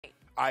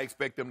I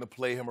expect them to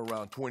play him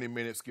around 20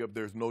 minutes, Skip.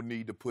 There's no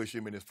need to push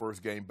him in his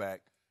first game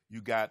back.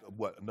 You got,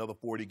 another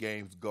 40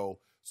 games to go.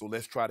 So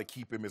let's try to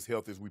keep him as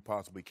healthy as we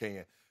possibly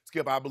can.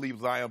 Skip, I believe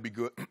Zion will be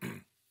good.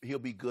 He'll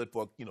be good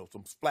for,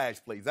 some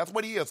splash plays. That's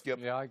what he is, Skip.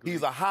 Yeah, I agree.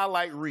 He's a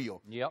highlight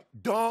reel. Yep.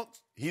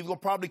 Dunks, he's going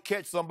to probably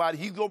catch somebody.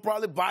 He's going to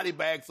probably body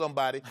bag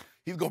somebody.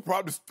 He's going to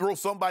probably throw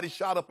somebody's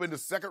shot up in the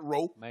second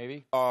row.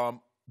 Maybe.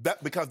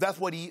 Because that's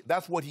what he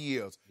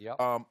is. Yep.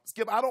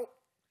 Skip, I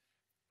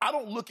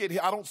don't look at him.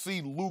 I don't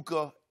see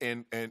Luka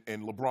and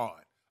LeBron,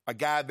 a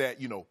guy that,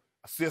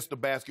 assists the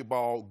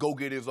basketball, go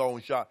get his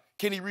own shot.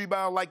 Can he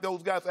rebound like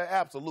those guys?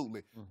 Absolutely.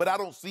 Mm-hmm. But I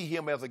don't see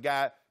him as a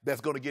guy that's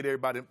going to get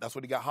everybody. That's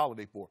what he got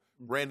Holiday for.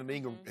 Brandon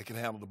Ingram can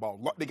handle the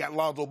ball. They got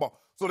Lonzo Ball.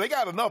 So they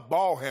got enough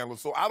ball handlers.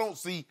 So I don't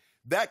see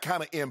that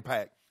kind of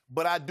impact.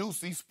 But I do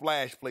see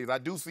splash plays. I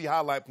do see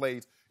highlight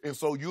plays. And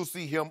so you'll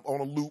see him on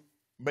a loop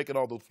making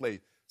all those plays.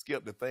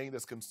 Skip, the thing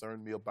that's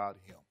concerned me about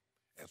him,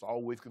 has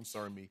always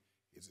concerned me,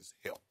 is his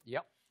health.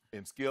 Yep.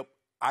 And Skip,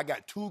 I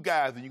got two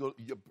guys,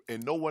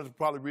 and no one's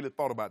probably really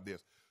thought about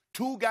this.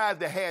 Two guys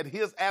that had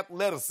his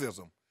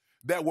athleticism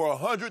that were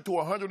 100 to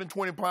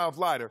 120 pounds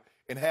lighter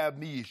and have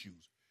knee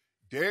issues.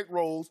 Derrick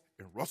Rose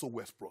and Russell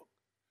Westbrook.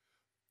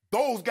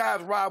 Those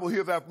guys rival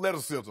his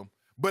athleticism,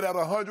 but at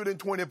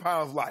 120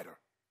 pounds lighter.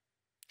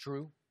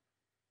 True.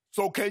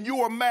 So can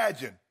you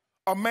imagine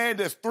a man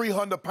that's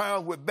 300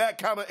 pounds with that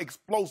kind of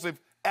explosive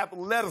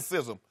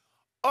athleticism,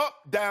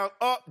 up, down,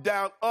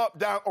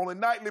 on a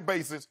nightly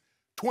basis,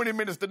 20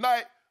 minutes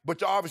tonight, but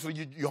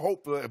you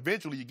hope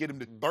eventually you get him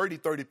to 30,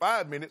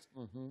 35 minutes,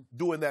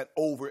 doing that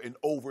over and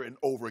over and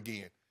over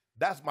again.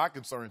 That's my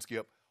concern,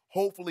 Skip.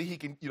 Hopefully he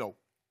can,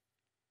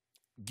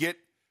 get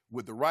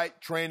with the right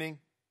training,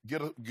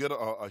 get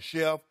a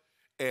chef.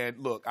 And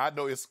look, I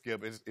know it's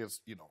Skip. It's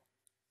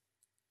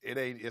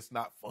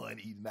not fun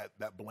eating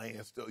that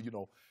bland stuff,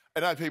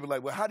 And I people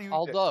like, well, how do you?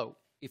 Although,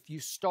 if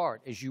you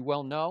start, as you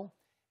well know,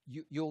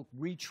 you'll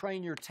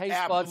retrain your taste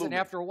buds, and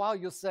after a while,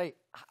 you'll say,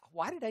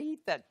 "Why did I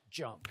eat that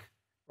junk?"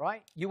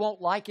 Right? You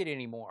won't like it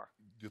anymore.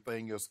 The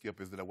thing is,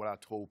 Skip, is that what I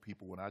told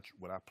people when I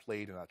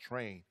played and I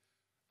trained,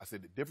 I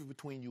said the difference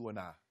between you and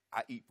I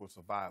eat for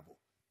survival,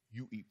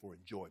 you eat for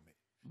enjoyment,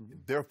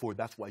 and therefore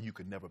that's why you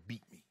could never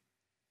beat me.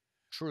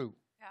 True.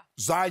 Yeah.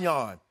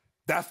 Zion,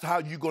 that's how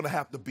you're going to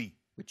have to be.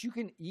 But you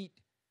can eat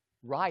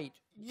right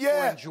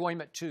for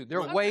enjoyment, too.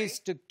 There are ways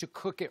to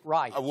cook it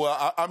right.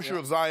 Well, I'm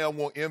sure Zion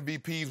wants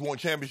MVPs,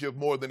 wants championships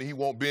more than he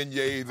wants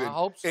beignets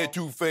and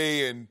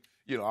etouffee and,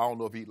 I don't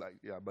know if he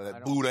but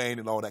that boudin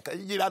and all that.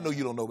 I know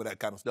you don't know about that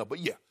kind of stuff, but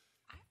yeah.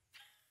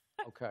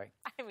 Okay.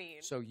 I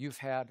mean. So you've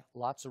had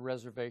lots of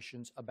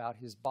reservations about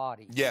his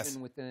body. Yes.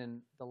 Even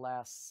within the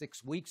last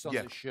 6 weeks on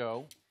the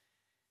show,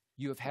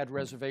 you have had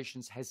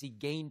reservations. Has he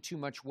gained too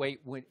much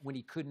weight when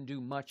he couldn't do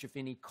much, if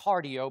any,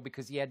 cardio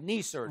because he had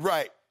knee surgery?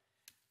 Right.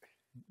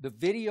 The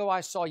video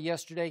I saw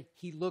yesterday,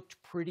 he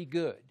looked pretty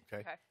good.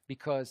 Okay.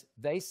 Because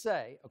they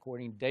say,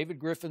 according to David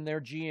Griffin, their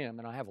GM,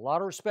 and I have a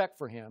lot of respect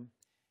for him,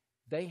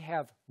 they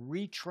have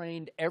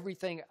retrained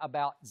everything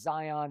about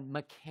Zion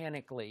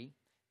mechanically.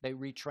 They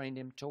retrained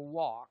him to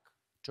walk,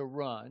 to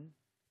run,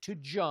 to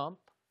jump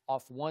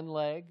off one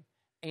leg,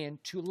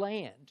 and to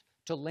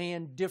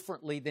land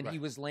differently than he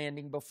was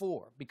landing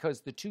before.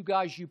 Because the two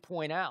guys you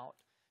point out,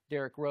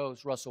 Derrick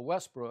Rose, Russell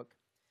Westbrook,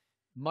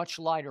 much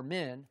lighter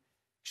men,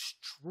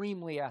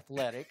 extremely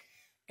athletic,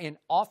 and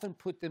often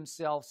put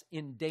themselves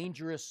in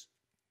dangerous,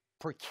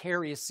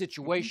 precarious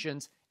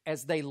situations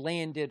as they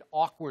landed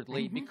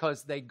awkwardly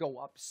because they go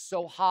up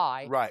so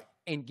high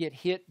and get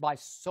hit by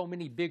so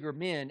many bigger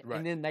men,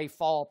 and then they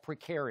fall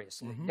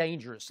precariously,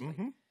 dangerously.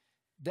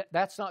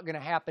 That's not going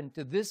to happen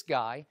to this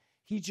guy.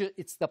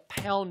 It's the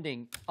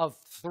pounding of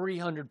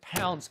 300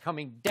 pounds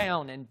coming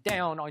down and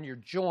down on your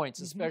joints,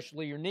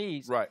 especially your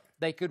knees. Right.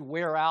 They could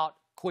wear out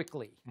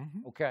quickly,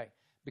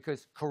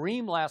 because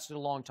Kareem lasted a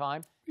long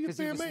time because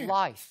he was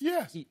lithe.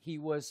 Yes. He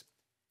was,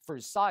 for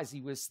his size,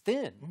 he was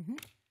thin.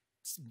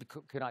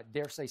 Could I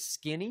dare say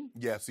skinny?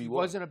 Yes, he was. He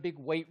wasn't a big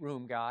weight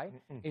room guy.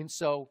 And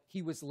so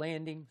he was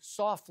landing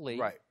softly.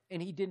 Right.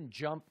 And he didn't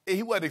jump.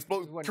 He wasn't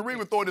explosive. Kareem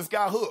was throwing the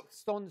sky hook.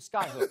 Throwing the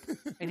sky hook.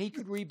 And he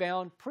could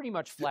rebound pretty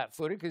much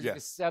flat-footed because he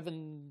was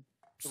 7'3".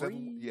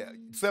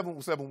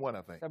 7'1",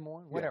 I think.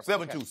 7'1", whatever.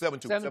 7'2",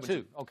 7'2".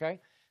 7'2", okay.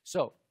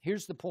 So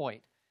here's the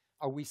point.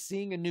 Are we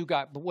seeing a new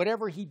guy? But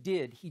whatever he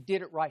did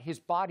it right. His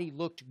body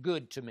looked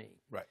good to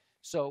me. Right.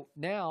 So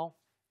now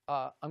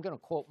I'm going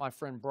to quote my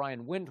friend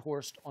Brian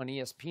Windhorst on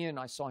ESPN.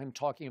 I saw him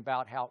talking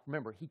about how,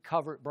 remember,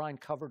 Brian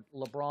covered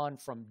LeBron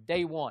from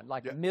day one,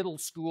 like middle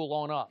school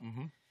on up.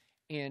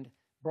 And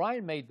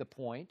Brian made the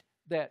point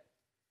that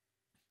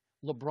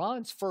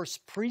LeBron's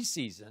first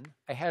preseason,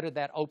 ahead of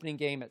that opening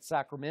game at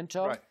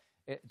Sacramento,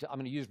 I'm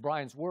going to use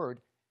Brian's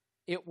word,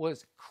 it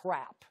was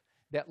crap.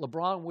 that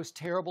LeBron was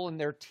terrible and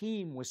their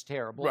team was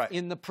terrible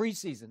in the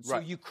preseason. So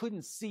you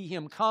couldn't see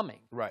him coming.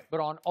 Right.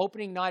 But on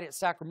opening night at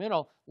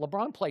Sacramento,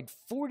 LeBron played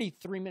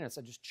 43 minutes.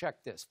 I just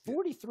checked this.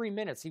 43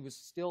 minutes. He was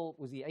still,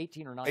 was he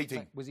 18 or 19?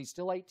 18. Was he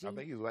still 18? I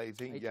think he was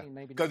 18, 18 yeah.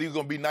 maybe. Because he was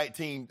going to be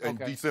 19 in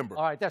December.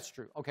 All right, that's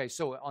true. Okay,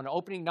 so on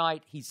opening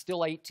night, he's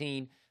still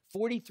 18.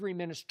 43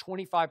 minutes,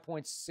 25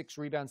 points, 6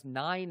 rebounds,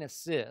 9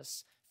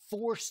 assists.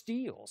 4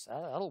 steals.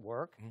 That'll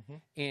work.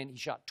 And he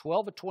shot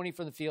 12 of 20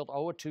 from the field,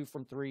 0 of 2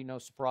 from 3, no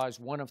surprise,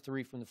 1 of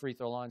 3 from the free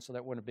throw line, so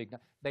that wasn't a big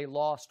night. They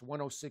lost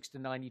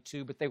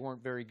 106-92, but they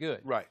weren't very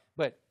good. Right.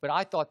 But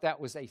I thought that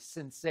was a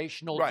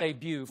sensational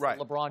debut for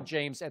LeBron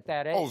James at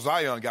that age. Oh,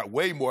 Zion got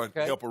way more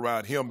help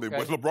around him than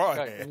what LeBron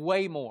had.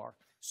 Way more.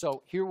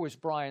 So here was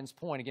Brian's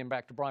point. Again,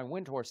 back to Brian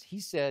Windhorst. He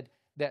said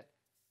that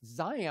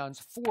Zion's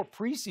 4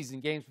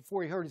 preseason games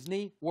before he hurt his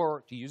knee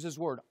were, to use his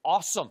word,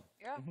 awesome.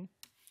 Yeah.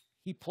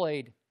 He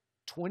played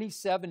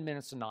 27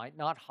 minutes a night,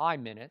 not high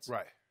minutes.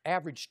 Right.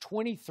 Averaged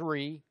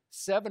 23,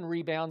 7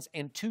 rebounds,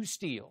 and 2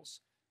 steals.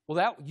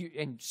 Well,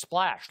 and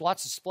splash,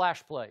 lots of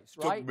splash plays,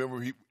 right?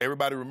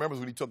 Everybody remembers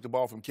when he took the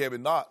ball from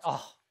Kevin Knox.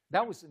 Oh,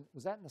 that was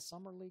that in the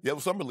summer league? Yeah, it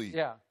was summer league.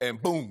 Yeah. And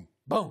boom.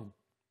 Boom.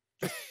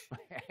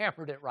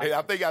 Hammered it right. Hey,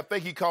 I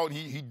think he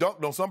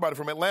dunked on somebody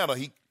from Atlanta.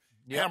 He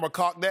hammer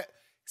cocked that.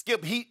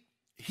 Skip,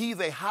 he's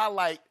a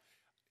highlight.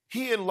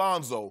 He and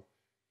Lonzo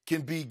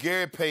can be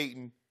Gary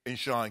Payton and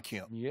Sean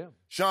Kemp. Yeah.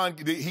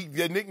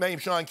 They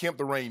nicknamed Sean Kemp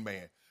the Rain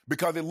Man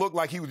because it looked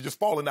like he was just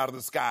falling out of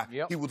the sky.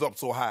 He was up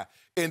so high.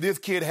 And this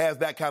kid has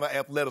that kind of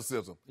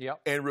athleticism.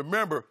 And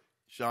remember,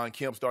 Sean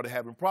Kemp started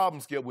having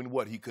problems, Skip,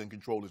 when he couldn't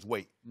control his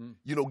weight.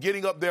 You know,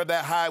 getting up there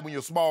that high when you're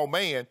a small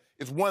man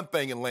is one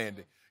thing in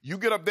landing. You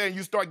get up there and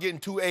you start getting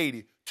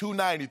 280,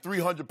 290,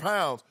 300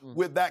 pounds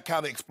with that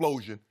kind of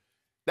explosion.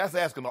 That's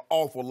asking an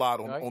awful lot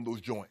on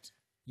those joints.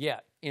 Yeah.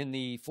 In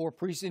the 4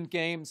 preseason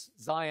games,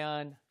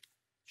 Zion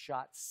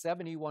shot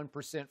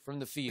 71% from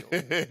the field.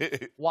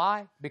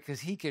 Why? Because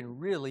he can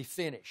really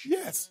finish.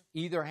 Yes.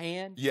 Either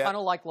hand, kind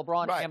of like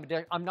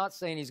LeBron. I'm not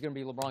saying he's going to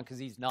be LeBron because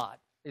he's not.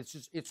 It's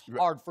just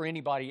hard for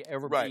anybody to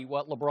ever be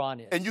what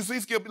LeBron is. And you see,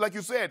 Skip, like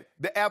you said,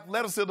 the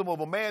athleticism of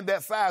a man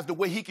that size, the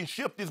way he can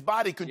shift his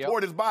body,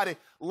 contort his body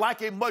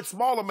like a much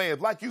smaller man,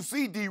 like you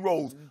see D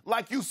Rose,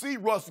 like you see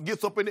Russ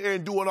gets up in the air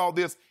and doing all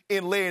this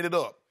and laying it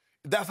up.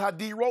 That's how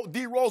D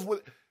Rose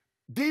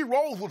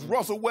was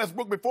Russell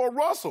Westbrook before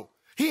Russell.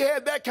 He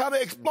had that kind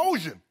of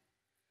explosion.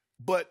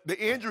 But the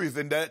injuries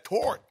in that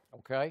tore it.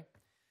 Okay.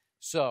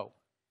 So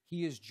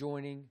he is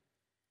joining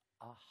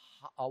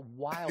a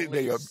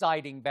wildly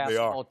exciting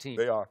basketball team.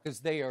 They are.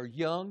 Because they are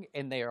young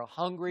and they are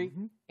hungry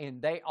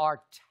and they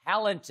are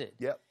talented.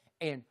 Yep.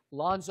 And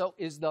Lonzo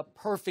is the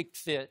perfect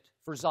fit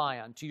for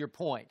Zion, to your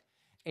point.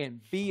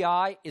 And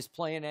B.I. is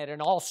playing at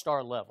an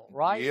all-star level,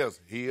 right? He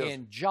is.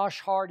 And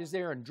Josh Hart is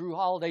there, and Drew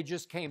Holiday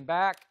just came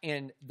back,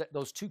 and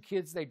those 2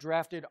 kids they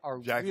drafted are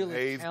Jackson really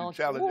Hayes, talented.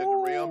 Challenge at the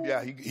rim.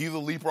 Yeah, he's a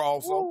leaper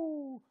also.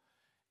 Woo.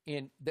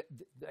 And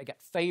they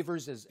got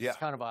Favors as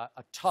kind of a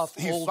tough,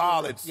 he's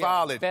older,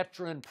 solid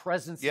veteran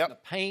presence in the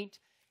paint.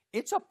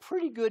 It's a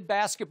pretty good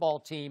basketball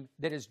team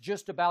that is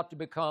just about to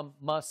become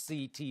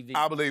must-see TV.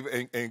 I believe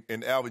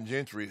in Alvin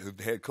Gentry,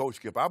 the head coach,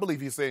 Skip. I believe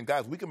he's saying,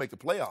 guys, we can make the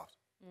playoffs.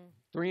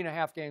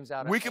 3.5 games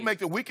out of 8. We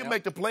can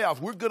make the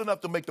playoffs. We're good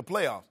enough to make the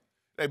playoffs.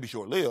 They be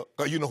short-lived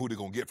because you know who they're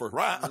gonna get first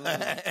round.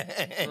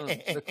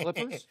 The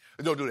Clippers?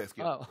 Don't do that,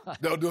 Skip. Oh.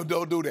 Don't do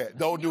that.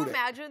 Don't do that.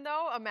 Imagine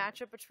though a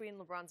matchup between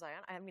LeBron and Zion.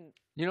 I mean,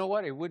 you know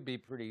what? It would be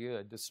pretty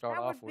good to start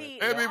off with.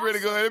 It'd be pretty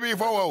good. It'd be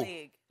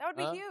 4-0. That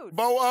would be huge.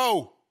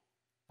 4-0.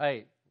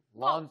 Hey.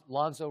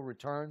 Lonzo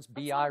returns,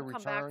 B.I.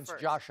 returns,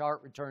 Josh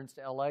Hart returns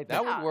to L.A.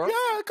 That would work.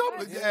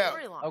 Yeah,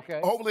 Okay.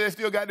 Hopefully they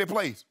still got their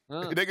place.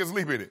 They can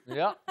sleep in it.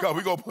 Yeah. Because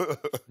we're going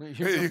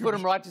to put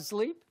them right to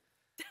sleep?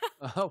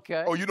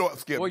 Okay. Oh, you know what,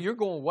 Skip? Well, you're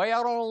going way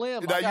out on a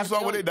limb. Now,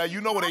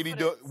 you know what AD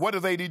do. What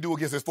does AD do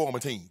against his former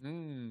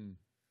team?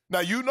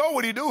 Now, you know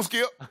what he do,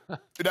 Skip.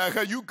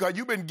 Because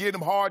you've been getting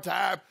him hard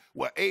time.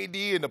 Well, AD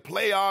in the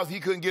playoffs, he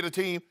couldn't get a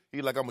team.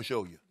 He's like, I'm going to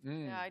show you.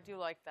 Yeah, I do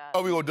like that.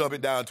 Oh, we're going to dump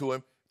it down to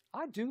him.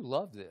 I do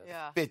love this.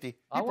 Yeah. 50.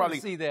 I want to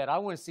see that. I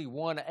want to see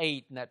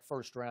 1-8 in that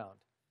first round.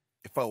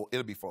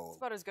 It'll be 4. It's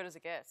about as good as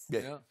it gets.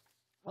 Yeah.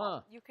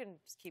 Well, you can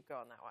just keep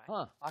going that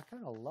way. I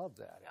kind of love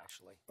that,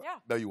 actually. Yeah.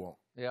 No, you won't.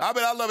 Yeah. I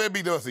love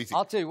it.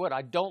 I'll tell you what,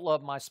 I don't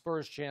love my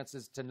Spurs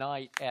chances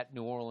tonight at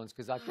New Orleans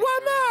because I think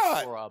Why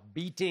not? For a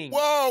beating.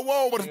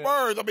 Whoa, but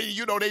Spurs, I mean,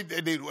 you know,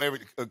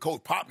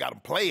 Coach Pop got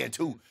them playing,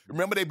 too.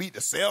 Remember they beat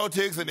the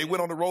Celtics and they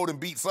went on the road and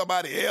beat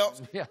somebody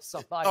else? Yeah,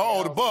 somebody else.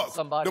 Oh, the Bucks.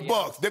 The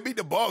Bucks. They beat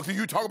the Bucks, and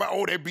you talk about,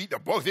 they beat the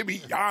Bucks. They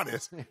beat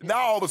Giannis. Now,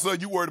 all of a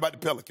sudden, you worried about the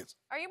Pelicans.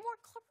 Are you more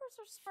Clippers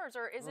or Spurs,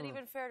 or is it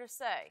even fair to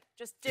say?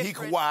 Just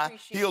different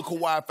He a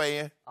Kawhi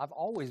fan. I've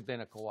always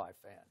been a Kawhi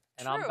fan,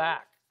 and True. I'm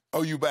back.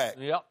 Oh, you back?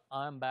 Yep,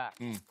 I'm back.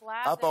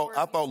 I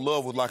thought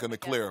love was like an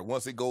eclair.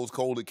 Once it goes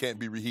cold, it can't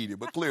be reheated.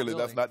 But clearly,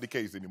 that's not the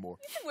case anymore.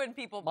 You can win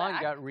people Mine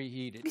back. got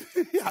reheated.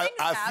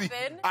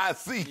 I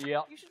see.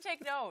 Yep. You should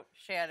take note,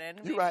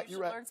 Shannon. You're right. You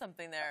should learn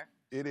something there.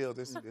 It is.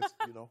 This,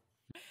 you know.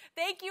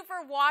 Thank you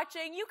for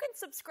watching. You can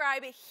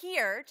subscribe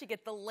here to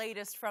get the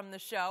latest from the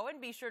show, and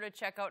be sure to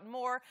check out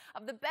more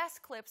of the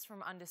best clips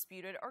from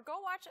Undisputed, or go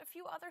watch a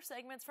few other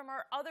segments from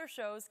our other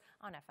shows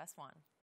on FS1.